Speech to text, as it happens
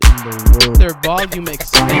the world. Their volume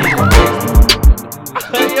expanded.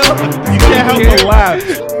 Yo, you can't help but laugh.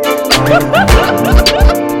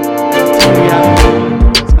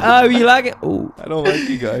 Oh, you like it? Ooh. I don't like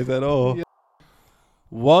you guys at all.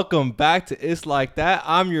 Welcome back to It's Like That.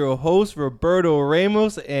 I'm your host, Roberto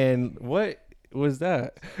Ramos, and what was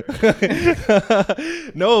that?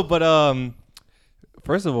 No, but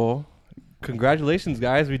first of all, congratulations,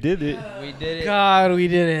 guys. We did it. We did it. God, we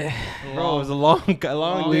did it. Bro, it was a long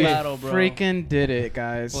Long day. battle, bro. Freaking did it,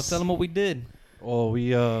 guys. Well, tell them what we did. Oh,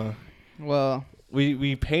 Well,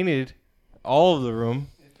 we painted all of the room.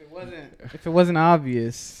 if it wasn't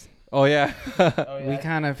obvious, Oh yeah. we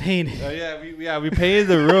kind of painted. Oh yeah, we painted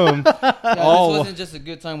the room. Yeah, Oh. this wasn't just a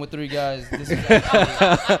good time with three guys. This is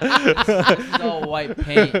actually, this is all white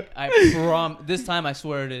paint. This time I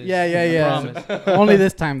swear it is. Yeah. I promise. Only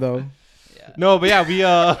this time though. Yeah. No, but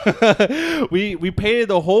yeah, we painted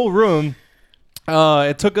the whole room.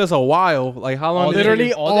 It took us a while. Like how long? All did it Literally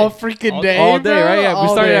take? all freaking all day, all day, bro. right? Yeah, we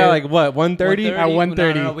All started day. at like what 1:30. At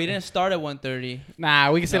 1:30. No, we didn't start at 1:30.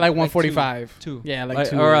 Nah, we can say No, like like 1:45. two. Yeah, like Like,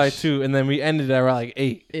 2. or like 2, and then we ended at around like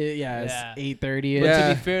 8. Yeah, Yeah. it's 8:30. But Yeah.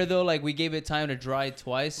 to be fair though, like we gave it time to dry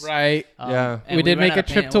twice. Right. Yeah. and We did ran make out a of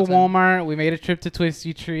paint trip at to one time. Walmart. We made a trip to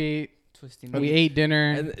Twisty Treat. Twisting We meat. ate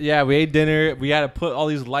dinner. And yeah, we ate dinner. We had to put all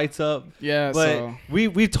these lights up. Yeah, But so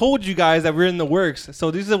we told you guys that we're in the works.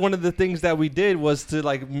 So these are one of the things that we did was to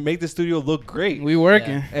like make the studio look great. we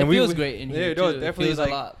working. Yeah. And it we- feels great in yeah, here. no, too. definitely it feels like-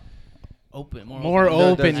 a lot open, More open.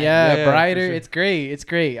 open, Yeah, yeah, for brighter. sure. It's great. It's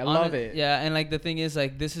great. I love it. Yeah, and like the thing is,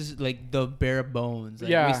 like this is like the bare bones.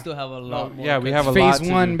 Like, Yeah. we still have a lot more. yeah, we have a Phase lot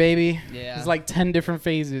to 1, do. baby. Yeah, It's like 10 different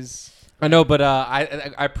phases. I know, but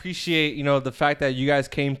I appreciate the fact that you guys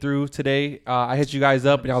came through today. I hit you guys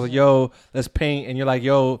up and I was like, "Yo, let's paint," and you're like,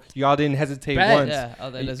 "Yo, y'all didn't hesitate Bet. once." yeah. I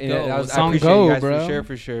was like, let's And go. I Song appreciate go, you guys bro.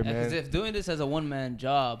 for sure, Because man. if doing this as a one-man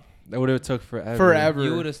job, That would have took forever. Forever.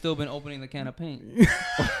 you would have still been opening the can of paint.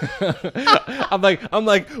 I'm like,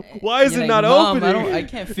 why is You're it like, not Mom, opening? I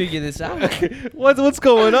can't figure this out. What's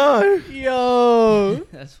going on? Yo.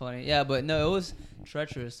 That's funny. Yeah, but no, it was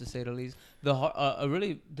treacherous to say the least. A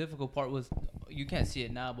really difficult part was you can't see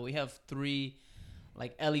it now, but we have 3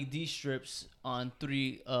 like LED strips on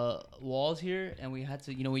 3 walls here, and we had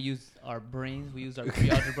to, we used our brains, we used our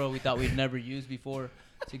pre-algebra we thought we'd never used before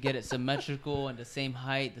to get it symmetrical and the same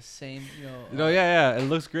height, the same, Yeah, it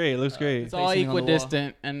looks great. It looks great. It's all Facing on the wall.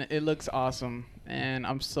 equidistant, and it looks awesome. And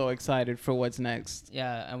I'm so excited for what's next.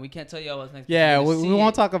 Yeah, and we can't tell y'all what's next. Yeah, You're we gonna see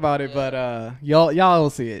won't it. talk about it, Yeah. but y'all will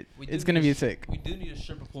see it. We do It's gonna need be a sick. We do need a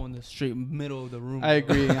stripper pole in the straight middle of the room. I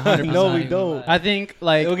bro. agree, 100%. No, we don't. I think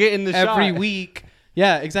like It'll get in the every shot. week.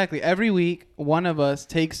 Yeah, exactly. Every week, one of us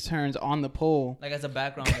takes turns on the pole. Like as a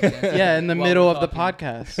background. Like that. Yeah, in the While middle we're of the talking.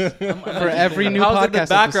 podcast. I'm For every doing new that. How's it in the podcast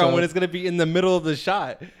background episode. when it's gonna be in the middle of the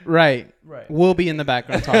shot? Right. Right. We'll be in the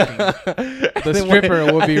background talking. The Then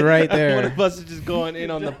stripper will be right One there. of us is just going in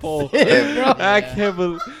on the pole. it, bro. I Yeah. can't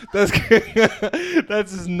believe that's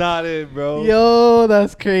that's just not it, bro. Yo,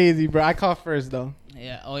 that's crazy, bro. I caught first though.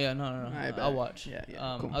 Yeah. Oh yeah. No. I bet. I'll watch. Yeah,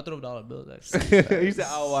 cool. I'll throw $1 bills actually. He said,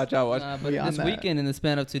 "I'll watch." But We on this that. weekend, in the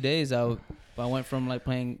span of 2 days, I went from like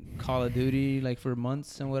playing Call of Duty like for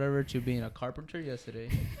months and whatever to being a carpenter yesterday.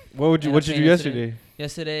 What And did you I do painted yesterday?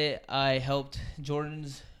 Yesterday, I helped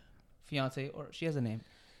Jordan's fiance, or she has a name,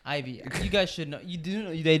 Ivy. You guys should know. You do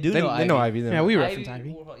know. They do know Ivy. They know Ivy. Yeah, we reference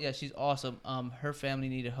Ivy. Yeah, she's awesome. Her family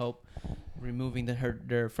needed help removing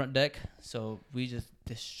their front deck, so we just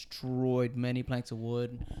destroyed many planks of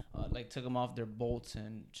wood, like took them off their bolts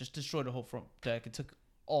and just destroyed the whole front deck. It took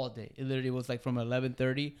all day. It literally was like from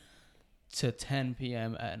 11:30 to 10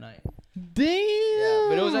 p.m. at night. Damn. Yeah,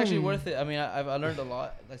 but it was actually worth it. I mean, I learned a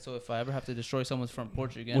lot. Like, so if I ever have to destroy someone's front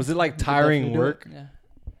porch again, Was it like definitely tiring do work? yeah.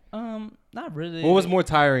 Not really. What was more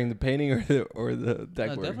tiring, the painting or the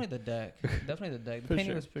deck No, work? definitely the deck. Definitely the deck. The For painting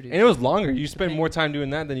sure. was pretty. And it was longer. You spent paint- more time doing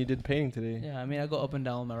that than you did painting today. Yeah, I mean, I go up and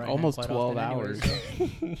down with my right hand Almost quite 12 often anyway, hours.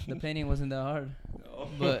 so the painting wasn't that hard.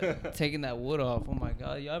 But taking that wood off, oh my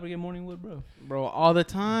god, you ever get morning wood, bro? Bro, all the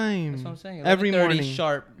time. That's what I'm saying. Every 11:30 morning.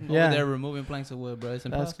 sharp Yeah. over there removing planks of wood, bro. It's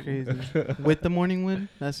That's impossible. crazy. With the morning wood?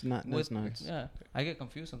 That's nuts. Yeah, I get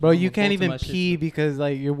confused. Bro, sometimes. you I'm can't bolting even my shit pee to- because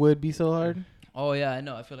like your wood be so hard. Oh yeah, I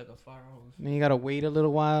know. I feel like a fire hose. Then you gotta wait a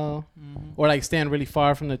little while, Mhm. or like stand really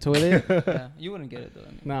far from the toilet. Yeah, you wouldn't get it though. I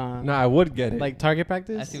mean. Nah. No, I would get it. Like target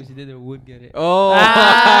practice. I see what you did there. Would get it. oh,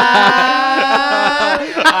 Ah!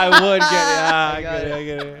 I would get it. Ah, I I got get it. it. I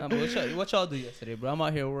get it. But what y'all do yesterday, bro? I'm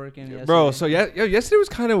out here working. Bro, yesterday. so yesterday was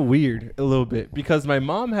kind of weird a little bit because my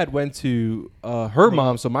mom had went to her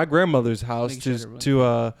mom, so my grandmother's house Make sure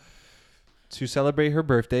to to celebrate her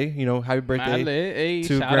birthday. You know, happy birthday Hey,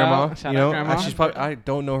 to shout grandma. out, shout You out know, grandma. she's probably, I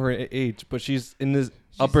don't know her age, but she's in this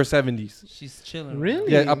upper 70s. She's chilling.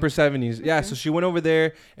 Really? Yeah, upper 70s. Yeah, Okay. so she went over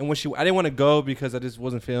there, and when I didn't want to go because I just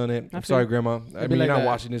wasn't feeling it. I I'm feel sorry, it. grandma. I It'd mean, be you're like not that.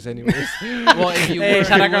 watching this anyways. Well, if you Hey, were,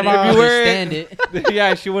 shout out you wouldn't grandma. If you were- understand it.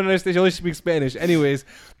 Yeah, she wouldn't understand. She only speaks Spanish. Anyways,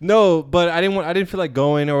 no, but I didn't feel like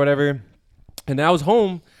going or whatever. And then I was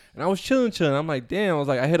home and I was chilling. I'm like, damn. I was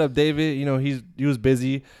like, I hit up David. You know, he was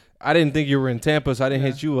busy. I didn't think you were in Tampa, so I didn't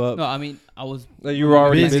Yeah. hit you up. No, I mean, I was. Like, you were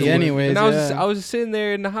already Busy busy anyways, And I was yeah. I was just sitting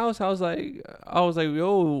there in the house. I was like,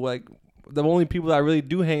 yo, like the only people that I really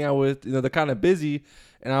do hang out with, you know, they're kind of busy.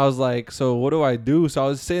 And I was like, so what do I do? So I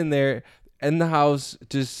was sitting there in the house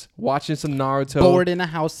just watching some Naruto. Bored in the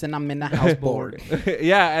house, and I'm in the house bored.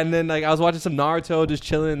 Yeah, and then like I was watching some Naruto, just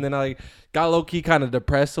chilling, and then I like got low key kind of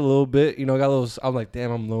depressed a little bit, you know. Got a little. I'm like,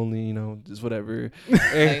 damn, I'm lonely, you know, just whatever.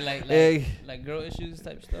 Like girl issues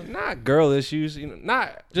type stuff. Not girl issues, you know,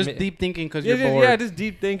 not Just deep thinking because yeah, you're bored. yeah, just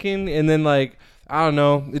deep thinking, and then like I don't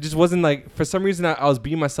know, it just wasn't like for some reason I was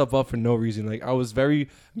beating myself up for no reason. Like I was very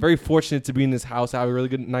fortunate to be in this house. I have a really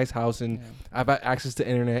good, nice house, and I've had access to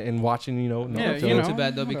internet and watching, you know, Yeah, Naruto. you know. Too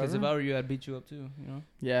bad though, because if whatever. I were you, I'd beat you up too. You know,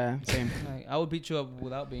 Yeah, same. like I would beat you up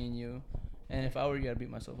without being you, and if I were you, I'd beat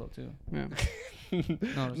myself up too. Yeah.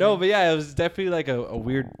 No, but yeah, it was definitely like a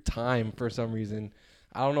weird time for some reason.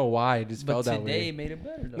 I don't know why. It just but felt that today way. made it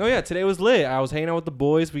better though. No, yeah, today was lit. I was hanging out with the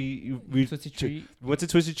boys. We Twisted Treat. went to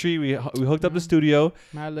Twisted Tree. We hooked up the studio,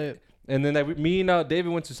 Mad lit. and then me and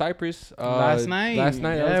David went to Cyprus Last night. Last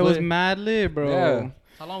night, Yeah, that it was lit. mad lit, bro. Yeah.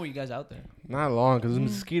 How long were you guys out there? Not long because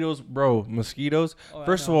mosquitoes, bro. Mosquitoes. Oh, I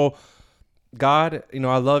First of know. all, God, you know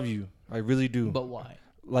I love you. I really do. But why?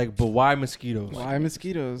 But why mosquitoes? Why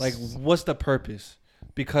mosquitoes? Like, what's the purpose?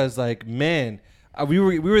 Because, like, man, we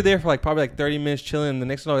were there for like probably like 30 minutes chilling. And the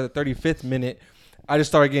next one, like, the 35th minute, I just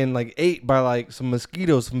started getting like ate by like some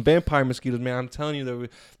mosquitoes, some vampire mosquitoes. Man, I'm telling you,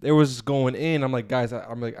 there was going in. I'm like, guys, I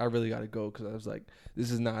really gotta go because I was like,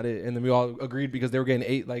 this is not it. And then we all agreed because they were getting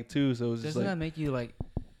ate like too. So it was just Doesn't like, that make you like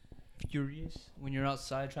furious when you're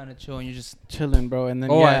outside trying to chill and you're just, chilling, bro. And then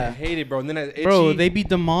oh, I yeah, hate it, bro. And then bro, they be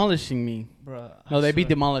demolishing me. bruh. No, they be swear.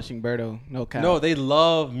 demolishing Berto. No cap. No, they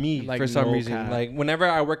love me Like, for some no reason. cap. Like whenever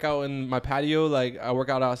I work out in my patio, like I work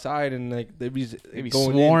out outside, and like they be they be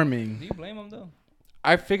going in. swarming. Do you blame them though?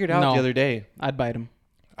 I figured out No. the other day. I'd bite him.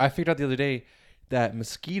 I figured out the other day that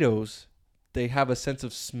mosquitoes, they have a sense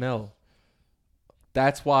of smell.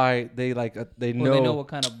 That's why they like they know. Well, they know what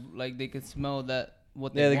kind of like they can smell that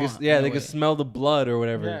what they yeah, they want. can, yeah, in a they way. can smell the blood or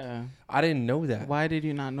whatever. Yeah. I didn't know that. Why did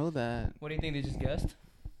you not know that? What do you think they just guessed?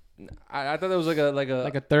 I thought that was like a Like a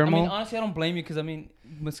I thermal. mean, honestly, I don't blame you because I mean,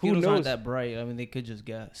 mosquitoes knows? aren't that bright. I mean, they could just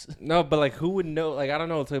guess. no, but like who would know? Like I don't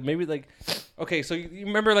know. So maybe like, okay, so you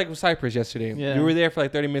remember like with Cyprus yesterday? Yeah. You were there for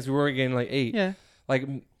like 30 minutes. We were getting like 8. yeah. Like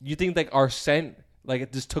you think like our scent like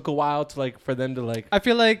it just took a while to like for them to like. I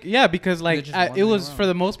feel like yeah, because like just it wandering was around. for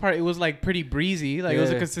the most part it was like pretty breezy. Like it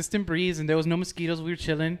was a Yeah. consistent breeze and there was no mosquitoes. We were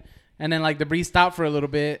chilling, and then like the breeze stopped for a little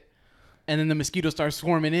bit, and then the mosquitoes started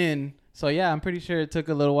swarming in. So yeah, I'm pretty sure it took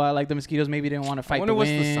a little while. Like the mosquitoes maybe didn't want to fight I wonder the what's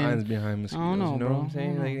wind. the signs behind mosquitoes. I don't know, you know bro. what I'm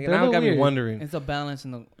saying? I don't Like, know. now They're a it little got me weird. wondering. It's a balance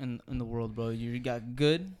in the world, bro. You got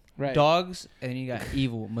good Right. dogs and you got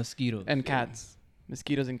evil mosquitoes And cats,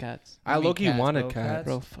 mosquitoes and cats. I mean low-key cats, want a bro. cat. Cats,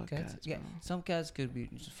 Bro, fuck cats, Yeah, bro. some cats could be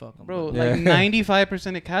just fuck 'em, Bro, Yeah. like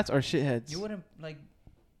 95% of cats are shitheads. You wouldn't like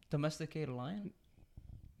domesticate a lion?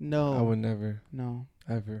 No. I would never, No.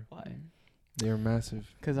 ever. Why? They are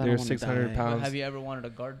massive. Because I They're don't want 600 die. pounds. But have you ever wanted a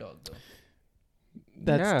guard dog though?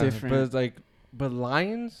 That's yeah, different. But it's like, but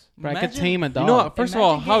lions. Bro, I could tame a dog. You know what? First of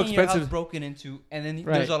all, Imagine how getting your house expensive? broken into, and then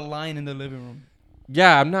Right. there's a lion in the living room.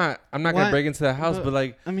 Yeah, I'm not gonna Why- break into the house, but- but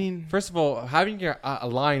like, I mean, first of all, having your a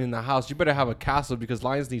lion in the house, you better have a castle because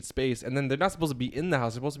lions need space, and then they're not supposed to be in the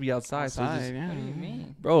house; they're supposed to be outside. So it's outside, just, yeah. What do you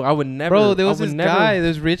mean? bro, I would never. Bro, there I was would this never, guy,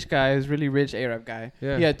 this rich guy, this really rich Arab guy.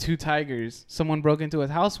 Yeah. He had 2 tigers. Someone broke into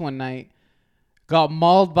his house one night, got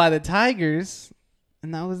mauled by the tigers,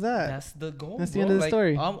 and that was that. That's the goal. That's the bro. end of the Like,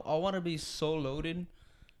 story. I want to be so loaded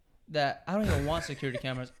that I don't even want security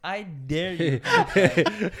cameras. I dare you.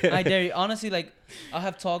 I dare you. Honestly, like I'll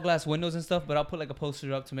have tall glass windows and stuff, but I'll put like a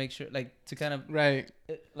poster up to make sure, like to kind of Right.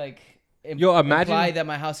 like Yo, imagine- imply that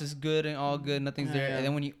my house is good and all good, nothing's Yeah, there, yeah. and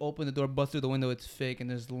then when you open the door, bust through the window, it's fake and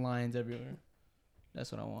there's lines everywhere. That's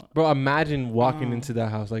what I want. Bro, imagine walking Oh. into that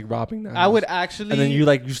house, like robbing that. I house. would actually. And then you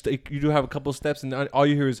like you do have a couple steps, and all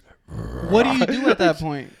you hear is. What do you do at that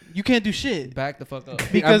point? You can't do shit Back the fuck up.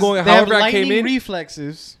 because going- they have however I came lightning in-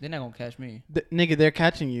 reflexes. They're not gonna catch me. Nigga, they're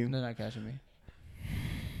catching you. They're not catching me.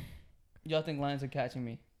 Y'all think lions are catching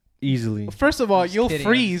me? easily. First of all, I'm just you'll kidding,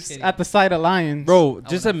 I'm just freeze kidding. at the sight of lions. Bro, I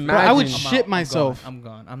just would not- Bro, I would imagine. shit myself. I'm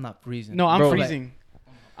gone. I'm not freezing. No, I'm Bro, freezing.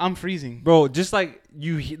 I'm freezing. Bro, just like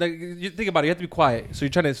you think about it, you have to be quiet. So you're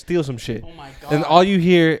trying to steal some shit, Oh my god. and all you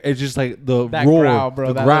hear is just like the that roar, growl, bro.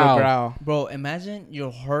 the That growl. little growl. Bro, imagine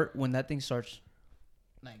your heart when that thing starts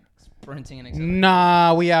like sprinting and accelerating.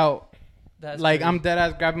 Nah, we out. That's Like crazy. I'm dead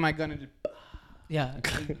ass grabbing my gun and just, Yeah.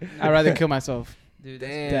 I'd rather kill myself. Dude,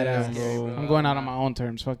 Damn, Dead ass. bro. I'm going out on my own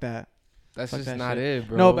terms. Fuck that. That's Fuck just that not shit. it,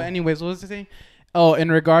 bro. No, but anyways, what was the thing? Oh,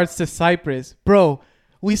 in regards to Cyprus, bro,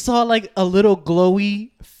 we saw like a little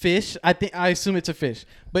glowy fish. I assume it's a fish,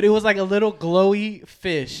 but it was like a little glowy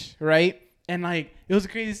fish, right? And like it was the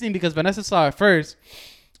craziest thing because Vanessa saw it first,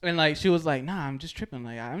 and like she was like, "Nah, I'm just tripping.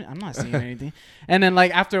 Like I'm not seeing anything." And then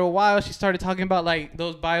like after a while, she started talking about like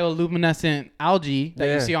those bioluminescent algae that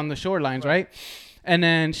Yeah. you see on the shorelines, right? And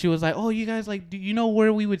then she was like, "Oh, you guys like, do you know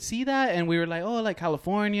where we would see that?" And we were like, "Oh, like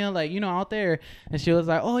California, like out there." And she was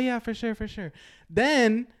like, "Oh yeah, for sure, for sure."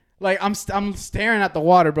 Then like I'm staring at the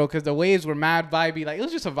water, bro, because the waves were mad vibey. Like it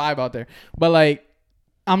was just a vibe out there. But like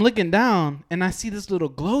I'm looking down and I see this little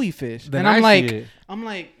glowy fish, Then and I'm I see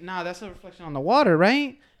like, it. nah, that's a reflection on the water,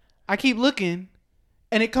 right? I keep looking,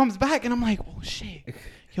 and it comes back, and I'm like, oh shit,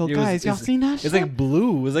 yo It was- guys, y'all it's- seen that shit? It's like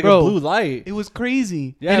blue. It's like Bro, a blue light. It was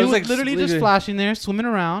crazy. Yeah, and it it was was like literally just literally- flashing there, swimming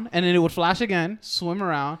around, and then it would flash again, swim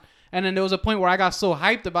around, and then there was a point where I got so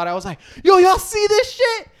hyped about it, I was like, "Yo, y'all see this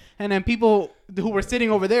shit?" And then people who were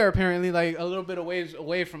sitting over there, apparently like a little bit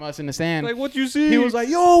away from us in the sand, Like what you see? he was like,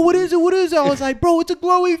 "Yo, what is it? What is it?" I was like, "Bro, it's a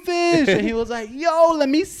glowy fish." And he was like, "Yo, let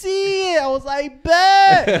me see it." I was like,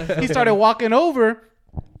 "Bet." He started walking over.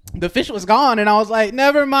 The fish was gone, and I was like,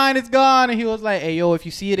 "Never mind, it's gone." And he was like, "Hey, yo, if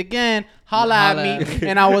you see it again, holla at me."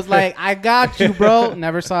 And I was like, "I got you, bro."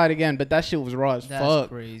 Never saw it again, but that shit was raw as That's fuck.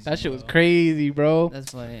 crazy. That shit was bro. crazy, bro.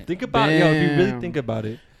 That's funny. think about yo. If you really Damn. think about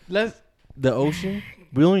it, Let's. the ocean,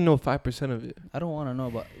 we only know 5% of it, I don't want to know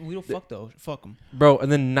about. We don't fuck the ocean. Fuck them. bro,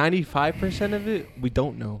 and then 95% of it we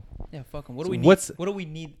don't know. Yeah, fuck them. What So do we need? what's- What do we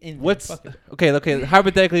need in? there? What's Fuck it. okay?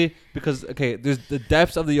 Hypothetically, because there's the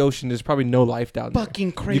depths of the ocean. There's probably no life down there.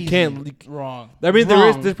 Fucking crazy. You can't. Wrong? I mean,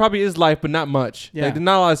 Wrong. there probably is life, but not much. Yeah. Like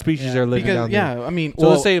not a lot of species Yeah. are living Because down there. yeah, I mean, So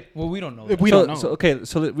let's say Well, we don't know. If that. we so, don't know. So okay,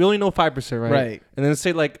 so we only know 5%, right? Right. And then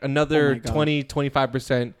say like Oh another my God.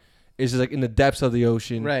 25% is just like in the depths of the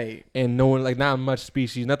ocean, right. and no one like not much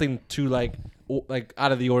species, nothing too like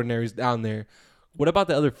out of the ordinary is down there. What about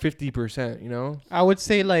the other 50%? You know, I would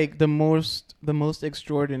say like the most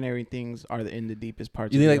extraordinary things are in the deepest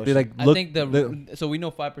parts. you of think the like ocean. they like I look? think so we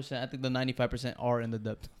know 5%. I think the 95% are in the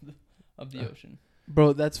depth of the ocean.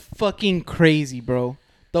 Bro, that's fucking crazy, bro.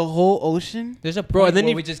 The whole ocean. There's a point bro, and then where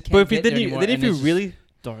you, we just can't but if you get then there you anymore, then if and you it's just really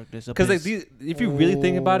darkness, because like if you really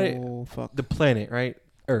think about it, Oh, fuck. the planet, right?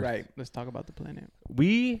 Earth. Right. Let's talk about the planet.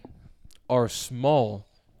 We are small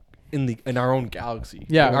in our own galaxy.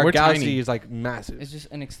 Yeah, Like, our we're galaxy tiny. is like massive. it's just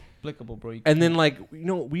inexplicable, bro. You And then can't- like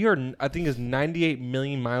we are I think is 98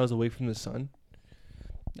 million miles away from the sun.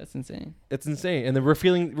 that's insane. It's insane. And then we're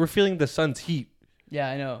feeling the sun's heat. Yeah,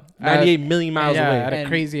 I know. 98 million miles yeah, away. at a And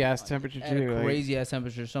crazy ass temperature At too. a like- crazy ass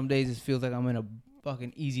temperature. Some days it feels like I'm in a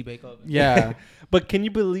fucking easy bake oven. yeah. But can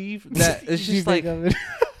you believe that it's just like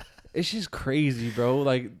it's just crazy, bro.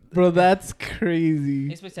 Like bro, that's crazy,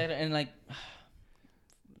 It's spectacular and like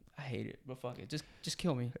I hate it, but fuck it. Just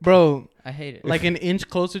kill me. bro. I hate it. Like an inch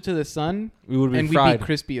closer to the sun, we would be and we'd fried. be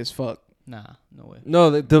crispy as fuck. Nah, no way.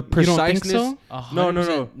 No, the You don't preciseness. think so? No, no,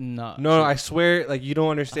 100% not No, true. I swear, like you don't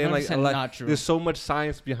understand. Like, 100% not true. there's so much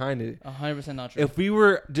science behind it. 100% not true. If we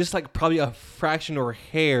were just like probably a fraction or a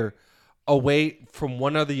hair away from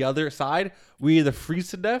one or the other side, we either freeze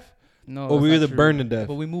to death no, or that's we not either true. burn to death.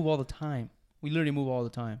 But we move all the time. We literally move all the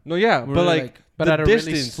time. No, yeah, We're but like- like, But the at a distance.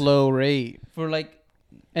 really slow rate, For like,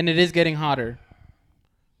 and it is getting hotter.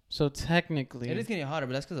 So technically, it is getting hotter,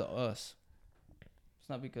 but that's because of us. It's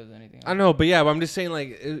not because of anything else. I know, but yeah, but I'm just saying,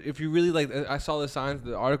 like, if you really like, I saw the science,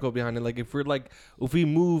 the article behind it. Like, if we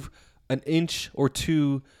move an inch or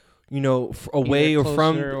two, away Either or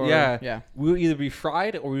from, closer or- yeah. we'll either be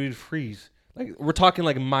fried or we would freeze. Like, we're talking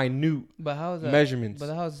like minute But how is that? measurements,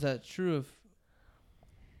 But how is that true? If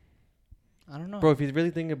I don't know, bro. If you really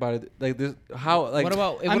think about it, like this, how, like, what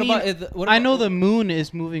about? I What mean, about? What I about- know the moon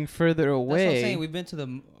is moving further That's what I'm saying. away, We've been to the.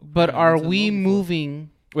 but we've been are to the we moon before. moving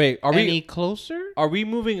wait, are any we closer? are we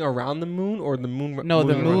moving around the moon or the moon? No,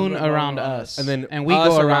 the moving moon around- around around us, And then and we us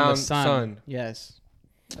go around around the sun. sun. Yes.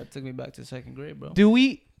 That took me back to second grade, bro. Do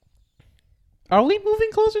we? Are we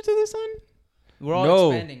moving closer to the sun? We're all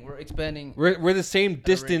No. expanding. We're expanding. We're the same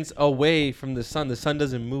distance away from the sun. The sun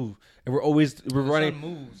doesn't move, and we're The running. sun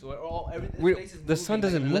moves. We're all everything. We- space is the sun moving,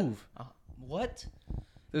 doesn't like, move. What?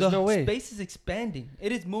 There's no way. Space is expanding.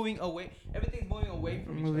 It is moving away. Everything's moving away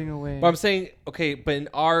from each Moving other. away. But I'm saying, okay, but in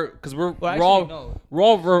our, because Well, we're actually, all no.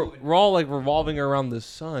 we're all like revolving around the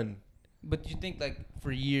sun. But you think like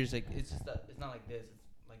for years, like it's just that, it's not like this.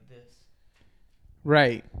 It's like this.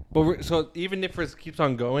 Right. But so even if it keeps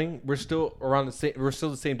on going, we're still around the same. We're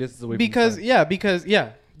still the same distance away. Because from the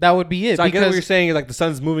yeah, that would be it. sun. So I get what because you're saying. Like the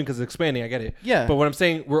sun's moving because it's expanding. I get it. yeah, But what I'm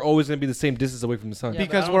saying, we're always gonna be the same distance away from the sun. Yeah, but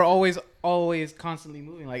because I don't- we're always constantly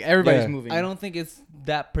moving. Like everybody's Yeah. moving. I don't think it's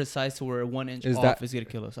that precise to where 1 inch Is off that- is gonna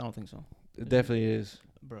kill us. I don't think so, It definitely is.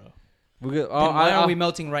 bro. We get, Then why are we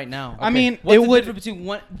melting right now? I mean, What's it the would. difference between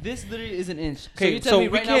one? This literally is an inch. So Okay, you tell so me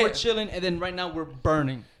we right now we're can't- chilling, and then right now we're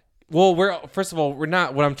burning. Well, we're first of all, we're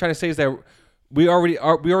not. What I'm trying to say is that we already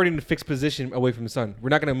are. We already in a fixed position away from the sun. We're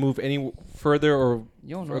not gonna move any further or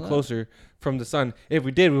You don't know or that? closer from the sun. If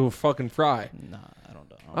we did, we would fucking fry. Nah, I don't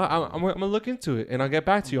know. I'm gonna look into it and I'll get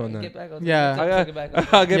back to you on that. Get back on Yeah. Take it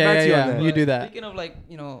back. I'll get back to you yeah. on that. You do that. Speaking of like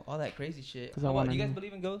all that crazy shit. 'Cause I How about, wanna you guys know.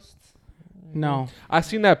 believe in ghosts? No. I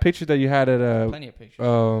seen that picture that you had at Plenty of pictures.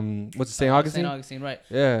 what's it, St. Augustine? St. Augustine, right?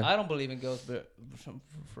 Yeah. I don't believe in ghosts, but some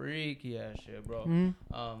freaky ass shit, bro. Mhm.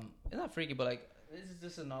 It's not freaky, but like this is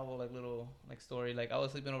just a novel, like little like story. Like I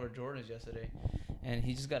was sleeping over at Jordan's yesterday, and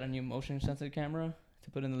he just got a new motion sensor camera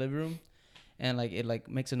to put in the living room, and like it like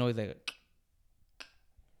makes a noise like,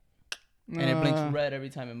 and it blinks red every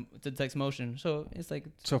time it detects motion. So it's like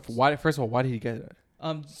So why? First of all, why did he get that?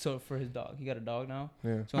 so for his dog, he got a dog now,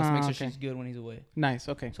 Yeah. so he wants to make sure okay. she's good when he's away. Nice.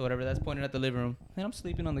 Okay. So whatever, that's pointed at the living room, and I'm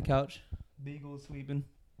sleeping on the couch. Beagle sleeping.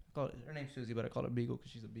 Her name's Susie, but I call her Beagle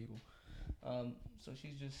because she's a beagle. So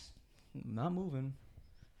she's just not moving.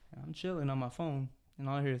 I'm chilling on my phone, and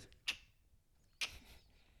all I hear is.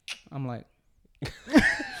 I'm like.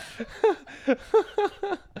 Look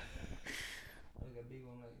at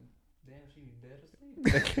Beagle. I'm like, damn, she be dead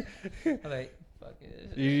asleep. I'm like, fuck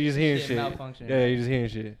it. You just hearing shit. Malfunctioning. Yeah, you're just hearing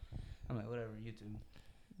shit. I'm like, whatever, YouTube.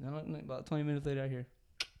 Then about 20 minutes later, I hear.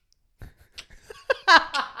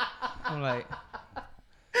 I'm like.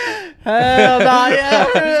 Hell no, yeah.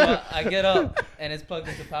 So I get up and it's plugged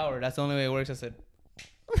into power. That's the only way it works. I said,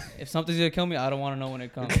 if something's gonna kill me, I don't want to know when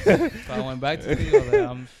it comes. So I went back to sleep. I was like,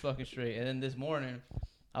 I'm fucking straight. And then this morning,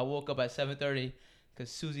 I woke up at 7:30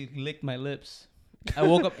 because Susie licked my lips. I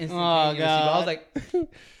woke up instantaneously.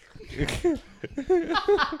 But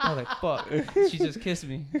I was like, fuck. She just kissed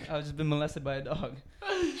me. I've just been molested by a dog.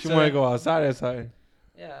 She So want to then- go outside.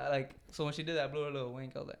 Yeah, like so when she did that, I blew her a little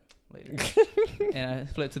wink. I was like, later. And I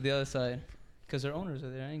flipped to the other side because her owners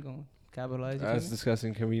are there. I ain't gonna capitalize. You That's feel me?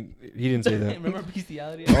 disgusting. Can we? He didn't say that. Remember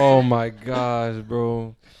bestiality? Oh my gosh,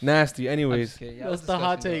 bro. Nasty. I'm Anyways. just kidding. Yeah, That's it was the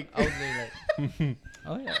hot disgusting, take. though. I was really like,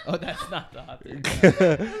 oh yeah. Oh, that's not the hot take.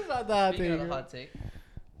 It's not that Speaking of thing. the hot take,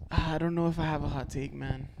 I don't know if I have a hot take,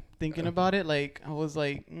 man. Thinking about it, like I was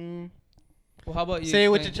like, well, how about you? say it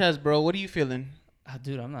with your explain- chest, bro. What are you feeling? Ah,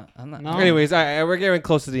 dude, I'm not. No. Anyways, we're getting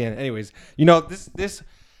close to the end. Anyways,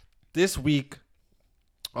 this week,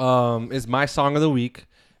 is my song of the week,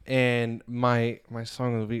 and my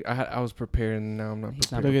song of the week. I was prepared, and now I'm not He's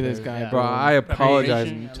prepared. not Look at this guy, Yeah. Bro, I apologize.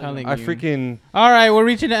 Preparation. I'm telling I you. freaking. All right, we're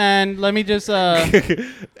reaching the end. Let me just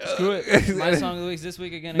Screw it. My song of the week is this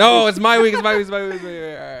week again. No, it's my week. It's my week. It's my week. All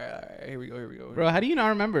right, here we go. bro. How do you not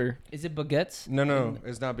remember? Is it baguettes? No,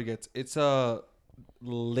 it's not baguettes. It's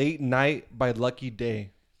Late Night by Lucky Day.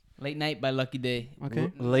 Late Night by Lucky Day.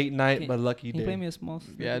 Okay. Late Night Can- by Lucky Can you play Day. me a small?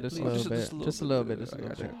 snippet, Yeah, just a please? little bit. Just a little bit. I Just a little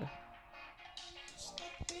got you. bit.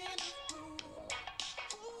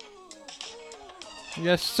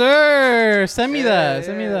 Yes, sir. Send me that.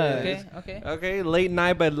 Send me that. Okay. Okay. Okay, Late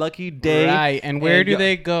Night by Lucky Day. Right. And where And do yo-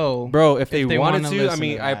 they go? Bro, if they wanted wanna to, I listen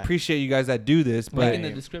mean, to I that. appreciate you guys that do this, but Link in the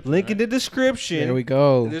description. link in right? the description. There we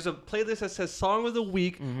go. There's a playlist that says Song of the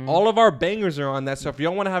Week. Mhm. All of our bangers are on that. So if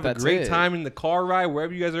y'all want to have That's a great it. time in the car ride,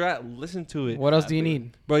 wherever you guys are at, listen to it. What else do you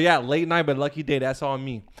need? But yeah, Late Night by Lucky Day. That's all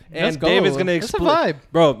me. And Let's go. David's gonna That's a explain. vibe.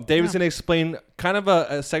 Bro, David's Yeah. gonna explain kind of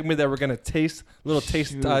a segment that we're gonna taste,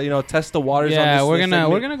 taste, Shoot. test the waters. on Yeah, this, we're this gonna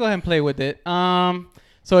segment. go ahead and play with it.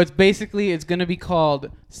 So it's gonna be called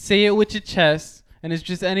 "Say It with Your Chest," and it's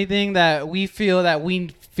just anything that we feel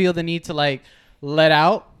the need to like let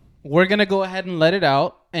out. We're gonna go ahead and let it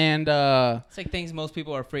out, and It's like things most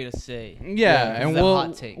people are afraid to say. yeah, and it's a we'll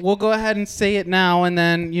hot take. we'll go ahead and say it now, and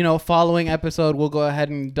then following episode we'll go ahead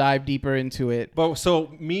and dive deeper into it. But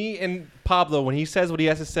so me and Pablo, when he says what he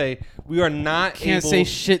has to say, we are not Can't able, say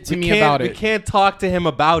shit to we me can't- about We it. can't talk to him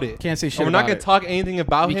about it. Can't say shit And we're not about gonna it. talk anything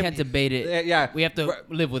about We him. can't debate it. Yeah, We have to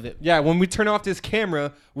live with it. yeah. When we turn off this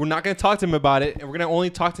camera, we're not gonna talk to him about it, and we're gonna only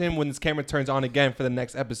talk to him when this camera turns on again for the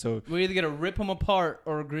next episode. We're either gonna rip him apart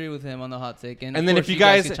or agree with him on the hot take. And And of then course if you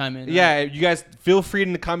guys can chime in. you guys feel free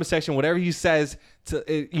in the comment section, whatever he says,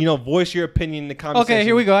 to voice your opinion in the comment section. Okay,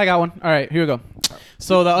 here we go. I got one. All right, here we go.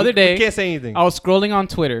 So the other We day, can't say anything. I was scrolling on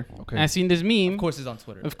Twitter. Okay. And I seen this meme. Of course, it's on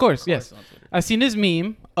Twitter. Of course, yes. it's on Twitter. I seen this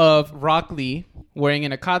meme of Rock Lee wearing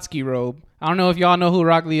an Akatsuki robe. I don't know if y'all know who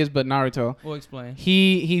Rock Lee is, but Naruto. We'll explain.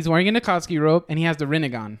 He's wearing an Akatsuki robe and he has the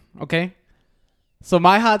Rinnegan. Okay. So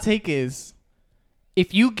my hot take is,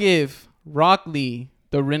 if you give Rock Lee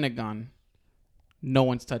the Rinnegan, no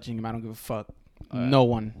one's touching him. I don't give a fuck. No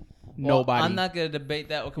one. Well, Nobody. I'm not gonna debate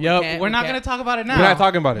that. Okay, Yep, we're not gonna talk about it now. We're not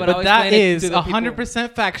talking about it. But But I'll that explain it is to the people.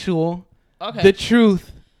 100% factual. Okay. The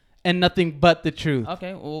truth and nothing but the truth.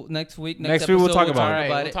 Okay. Well, next week Next week episode, we'll talk about All it. right,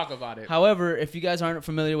 we'll it. talk about it. However, if you guys aren't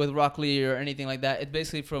familiar with Rock Lee or anything like that, it's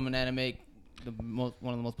basically from an anime, one of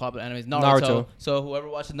the most popular animes, Naruto. So whoever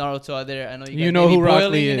watches Naruto out there, I know you guys You know may be who Rock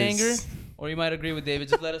boiling Lee in is. anger, or you might agree with David.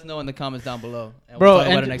 Just let us know in the comments down below, and Bro, we'll talk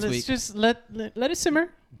about and it next let's week. just let it simmer.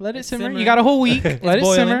 Let it It's simmer. You simmering. got a whole week. Let it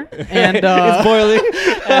boiling. simmer. And It's boiling.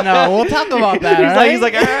 and we'll talk about that. all right? He's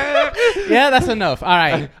like, "Ah." yeah, that's enough. All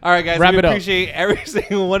right. All right, guys. Wrap we it up. appreciate every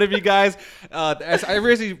single one of you guys. I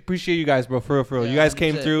really appreciate you guys, bro. For real. You Yeah, guys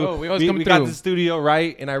came 100%. through. Oh, we always we come got through. the studio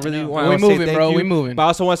right, and I really know. want We to say moving, thank bro. you. We moving. But I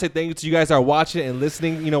also want to say thank you to you guys that are watching and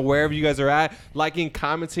listening. Wherever you guys are at, liking,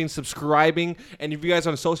 commenting, subscribing, and if you guys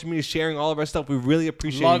are on social media sharing all of our stuff, we really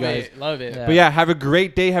appreciate Love you guys. it. Love it. Yeah. But yeah, have a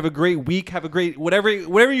great day. Have a great week. Have a great whatever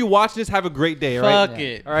you watch this. Have a great day. All right. Fuck Yeah.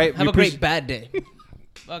 it. All right. Have we a great appreciate- bad day.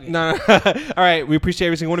 Okay. No. All right. We appreciate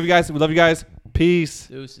every single one of you guys. We love you guys. Peace.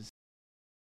 Deuces.